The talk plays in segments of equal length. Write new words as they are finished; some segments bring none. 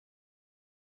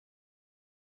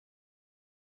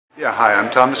Yeah, hi, I'm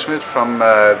Thomas Schmidt from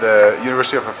the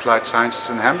University of Applied Sciences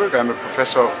in Hamburg. I'm a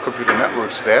professor of computer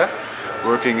networks there,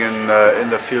 working in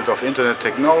the field of internet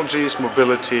technologies,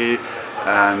 mobility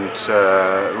and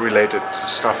related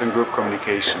stuff in group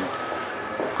communication.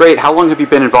 Great. How long have you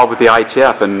been involved with the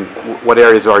IETF, and what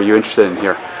areas are you interested in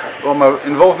here? Well, my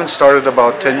involvement started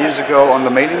about 10 years ago on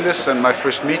the mailing list, and my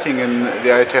first meeting in the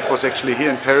IETF was actually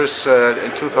here in Paris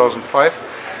in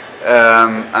 2005.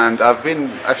 And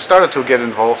I've started to get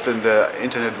involved in the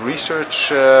Internet Research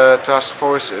Task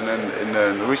Force in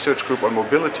a research group on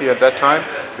mobility at that time,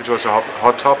 which was a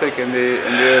hot topic in the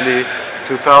early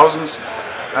 2000s.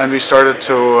 And we started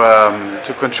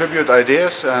to contribute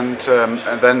ideas and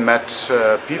then met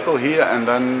people here, and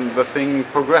then the thing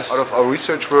progressed. Out of our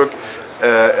research work,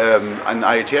 an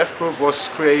IETF group was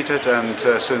created, and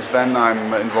since then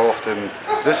I'm involved in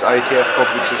this IETF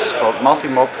group, which is called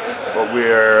Multimob, but we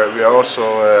are also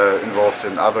involved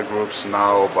in other groups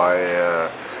now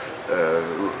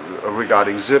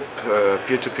regarding zip,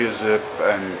 peer-to-peer zip,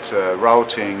 and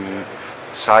routing,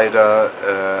 CIDR,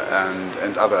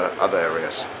 and other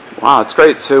areas. Wow, that's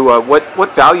great. So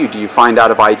what value do you find out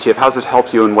of IETF? How does it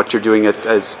help you in what you're doing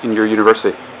in your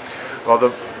university? Well,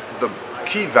 the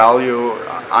key value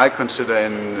I consider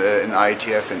in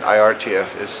IETF and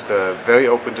IRTF is the very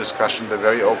open discussion, the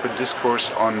very open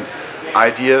discourse on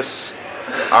ideas,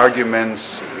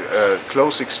 arguments,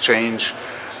 close exchange,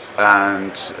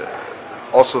 and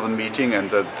also the meeting and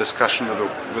the discussion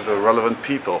with the relevant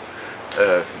people.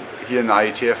 Here in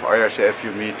IETF, IRTF,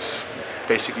 you meet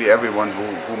basically everyone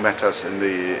who matters in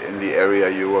the area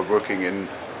you are working in,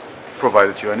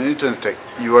 provided you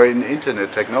are in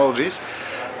internet technologies.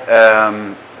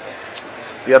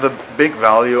 The other big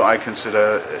value I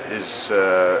consider is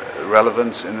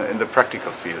relevance in the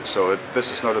practical field. So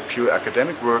this is not a pure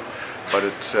academic work, but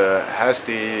it has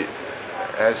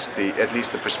at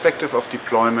least the perspective of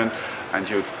deployment, and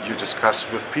you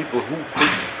discuss with people who could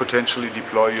potentially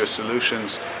deploy your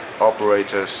solutions,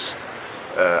 operators,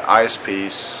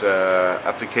 ISPs,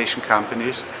 application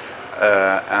companies,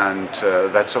 and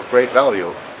that's of great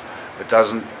value. It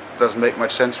doesn't make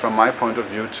much sense from my point of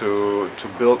view to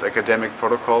build academic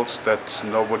protocols that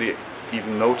nobody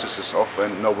even notices of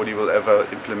and nobody will ever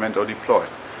implement or deploy.